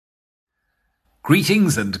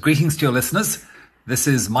Greetings to your listeners. This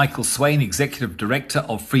is Michael Swain, Executive Director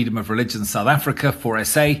of Freedom of Religion South Africa,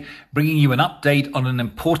 4SA, bringing you an update on an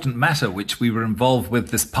important matter which we were involved with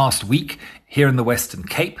this past week here in the Western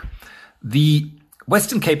Cape. The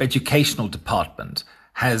Western Cape Educational Department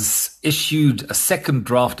has issued a second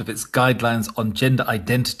draft of its guidelines on gender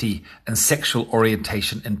identity and sexual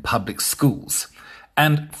orientation in public schools.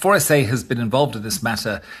 And 4SA has been involved in this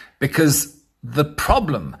matter because the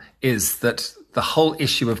problem is that the whole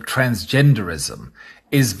issue of transgenderism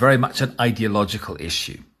is very much an ideological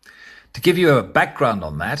issue. To give you a background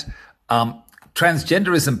on that,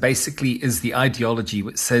 transgenderism basically is the ideology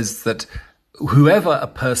which says that whoever a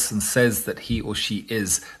person says that he or she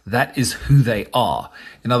is, that is who they are.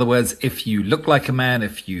 In other words, if you look like a man,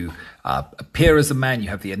 if you appear as a man, you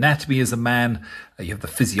have the anatomy as a man, you have the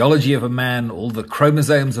physiology of a man, all the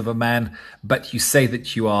chromosomes of a man, but you say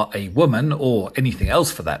that you are a woman or anything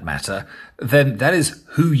else for that matter, then that is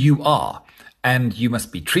who you are. And you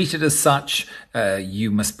must be treated as such.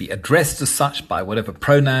 You must be addressed as such by whatever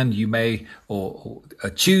pronoun you may or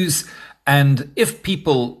choose. And if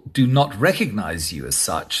people do not recognize you as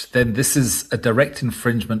such, then this is a direct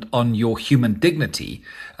infringement on your human dignity.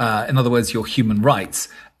 In other words, your human rights.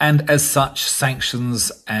 And as such,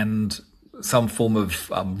 sanctions and some form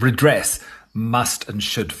of redress must and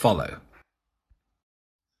should follow.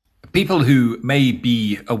 People who may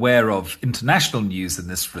be aware of international news in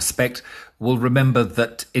this respect will remember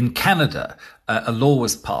that in Canada, a law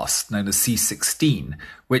was passed known as C16,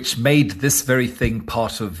 which made this very thing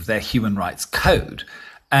part of their human rights code.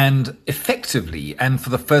 And effectively, and for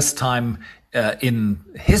the first time in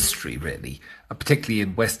history, really, particularly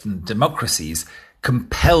in Western democracies,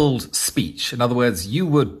 compelled speech. In other words, you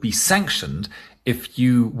would be sanctioned if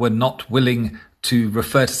you were not willing to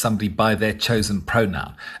refer to somebody by their chosen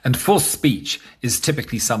pronoun. And forced speech is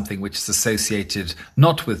typically something which is associated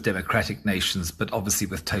not with democratic nations, but obviously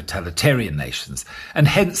with totalitarian nations. And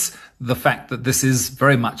hence the fact that this is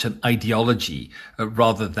very much an ideology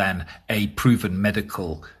rather than a proven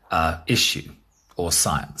medical issue or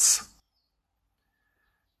science.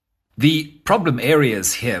 The problem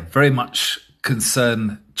areas here very much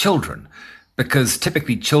concern children, because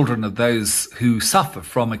typically children are those who suffer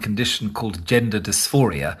from a condition called gender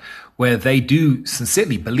dysphoria, where they do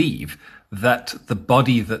sincerely believe that the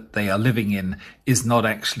body that they are living in is not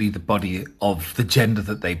actually the body of the gender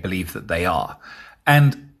that they believe that they are.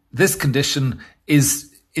 And this condition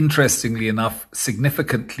is, interestingly enough,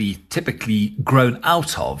 significantly typically grown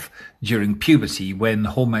out of during puberty when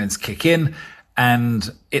hormones kick in,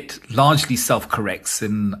 and it largely self-corrects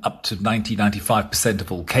in up to 90-95% of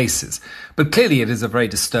all cases. But clearly it is a very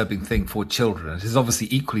disturbing thing for children. It is obviously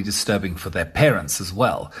equally disturbing for their parents as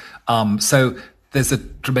well. So there's a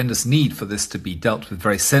tremendous need for this to be dealt with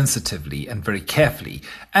very sensitively and very carefully.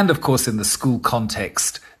 And of course, in the school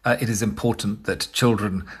context, it is important that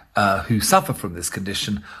children who suffer from this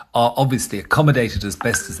condition are obviously accommodated as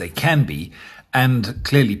best as they can be and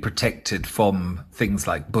clearly protected from things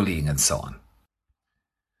like bullying and so on.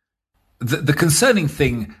 The concerning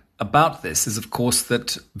thing about this is, of course,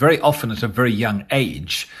 that very often at a very young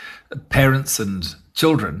age, parents and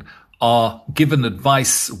children are given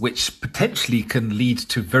advice which potentially can lead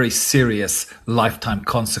to very serious lifetime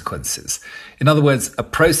consequences. In other words, a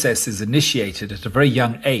process is initiated at a very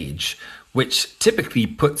young age, which typically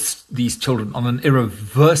puts these children on an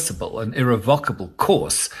irrevocable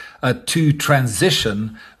course to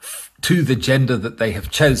transition to the gender that they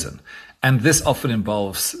have chosen. And this often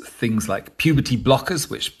involves things like puberty blockers,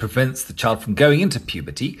 which prevents the child from going into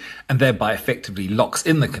puberty and thereby effectively locks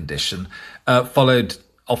in the condition, followed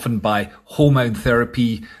often by hormone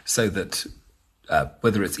therapy so that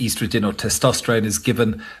whether it's estrogen or testosterone is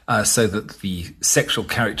given so that the sexual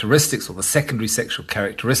characteristics or the secondary sexual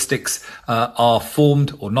characteristics are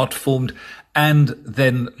formed or not formed. And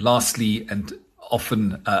then lastly, and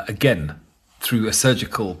often again through a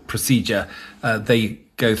surgical procedure, they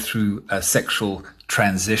go through a sexual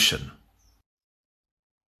transition.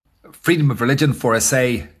 Freedom of Religion,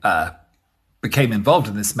 4SA, became involved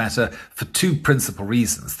in this matter for two principal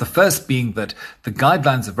reasons. The first being that the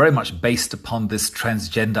guidelines are very much based upon this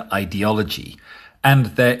transgender ideology. And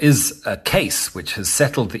there is a case which has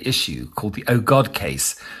settled the issue called the Oh God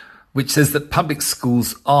case, which says that public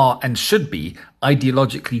schools are and should be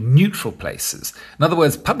ideologically neutral places. In other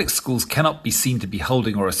words, public schools cannot be seen to be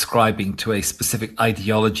holding or ascribing to a specific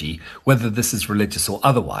ideology, whether this is religious or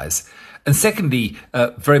otherwise. And secondly,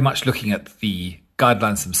 very much looking at the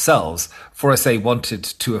guidelines themselves, 4SA wanted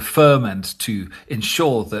to affirm and to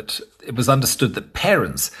ensure that it was understood that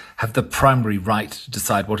parents have the primary right to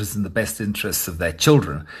decide what is in the best interests of their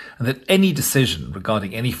children, and that any decision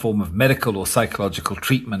regarding any form of medical or psychological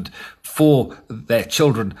treatment for their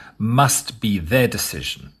children must be their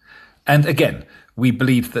decision. And again, we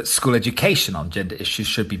believe that school education on gender issues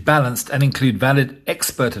should be balanced and include valid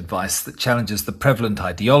expert advice that challenges the prevalent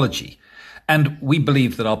ideology. And we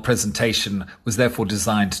believe that our presentation was therefore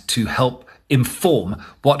designed to help inform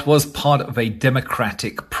what was part of a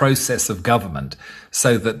democratic process of government,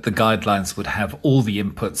 so that the guidelines would have all the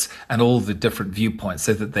inputs and all the different viewpoints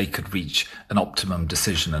so that they could reach an optimum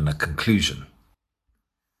decision and a conclusion.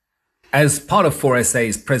 As part of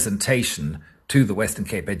 4SA's presentation to the Western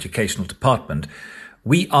Cape Educational Department,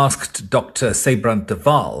 we asked Dr. Sebrand de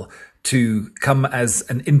Waal to come as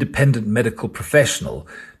an independent medical professional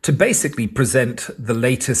to basically present the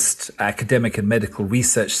latest academic and medical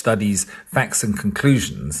research studies, facts and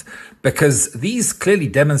conclusions, because these clearly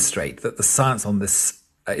demonstrate that the science on this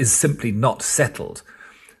is simply not settled.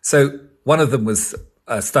 So one of them was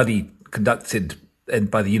a study conducted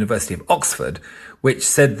by the University of Oxford, which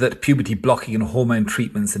said that puberty blocking and hormone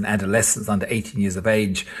treatments in adolescents under 18 years of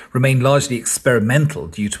age remain largely experimental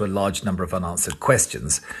due to a large number of unanswered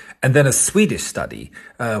questions. And then a Swedish study,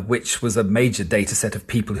 which was a major data set of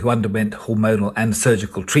people who underwent hormonal and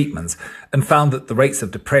surgical treatments, and found that the rates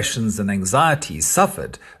of depressions and anxieties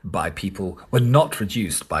suffered by people were not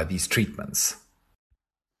reduced by these treatments.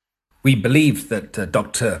 We believe that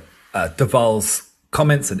Dr. de Waal's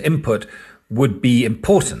comments and input would be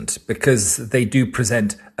important because they do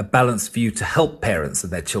present a balanced view to help parents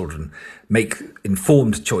and their children make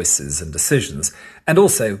informed choices and decisions, and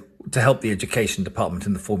also to help the education department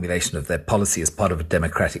in the formulation of their policy as part of a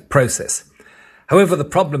democratic process. However, the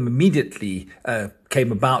problem immediately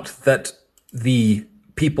came about that the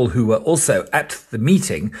people who were also at the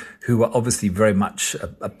meeting, who were obviously very much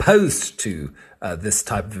opposed to this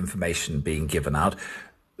type of information being given out,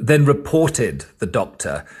 then reported the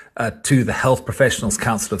doctor to the Health Professionals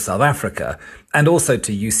Council of South Africa and also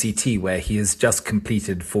to UCT, where he has just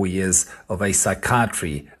completed 4 years of a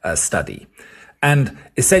psychiatry study. And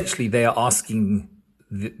essentially they are asking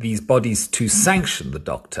these bodies to sanction the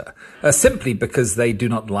doctor simply because they do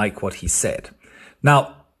not like what he said.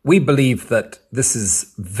 Now, we believe that this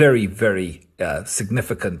is very, very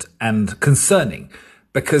significant and concerning,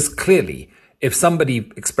 because clearly if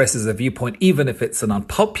somebody expresses a viewpoint, even if it's an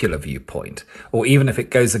unpopular viewpoint, or even if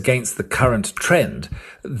it goes against the current trend,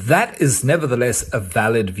 that is nevertheless a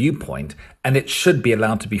valid viewpoint, and it should be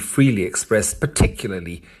allowed to be freely expressed,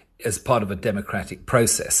 particularly as part of a democratic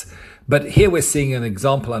process. But here we're seeing an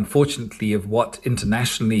example, unfortunately, of what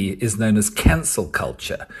internationally is known as cancel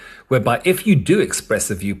culture, whereby if you do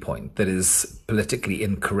express a viewpoint that is politically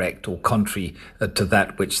incorrect or contrary to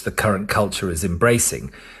that which the current culture is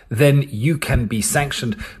embracing, then you can be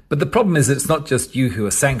sanctioned. But the problem is it's not just you who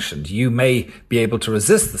are sanctioned. You may be able to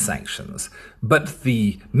resist the sanctions, but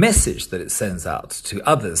the message that it sends out to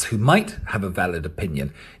others who might have a valid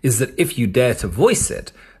opinion is that if you dare to voice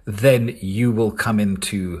it, then you will come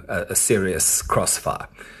into a serious crossfire.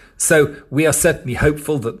 So we are certainly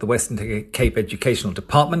hopeful that the Western Cape Educational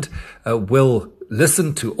Department will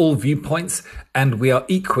listen to all viewpoints, and we are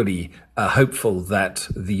equally hopeful that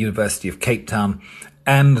the University of Cape Town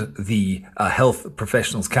and the Health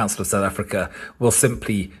Professionals Council of South Africa will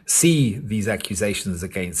simply see these accusations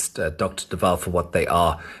against Dr. de Waal for what they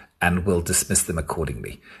are and will dismiss them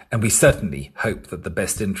accordingly. And we certainly hope that the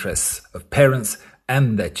best interests of parents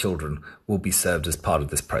and their children will be served as part of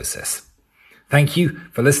this process. Thank you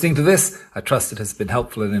for listening to this. I trust it has been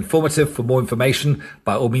helpful and informative. For more information,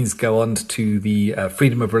 by all means, go on to the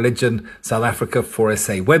Freedom of Religion South Africa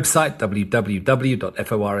 4SA website,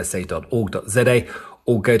 www.forsa.org.za,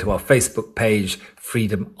 or go to our Facebook page,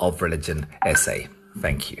 Freedom of Religion SA.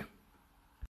 Thank you.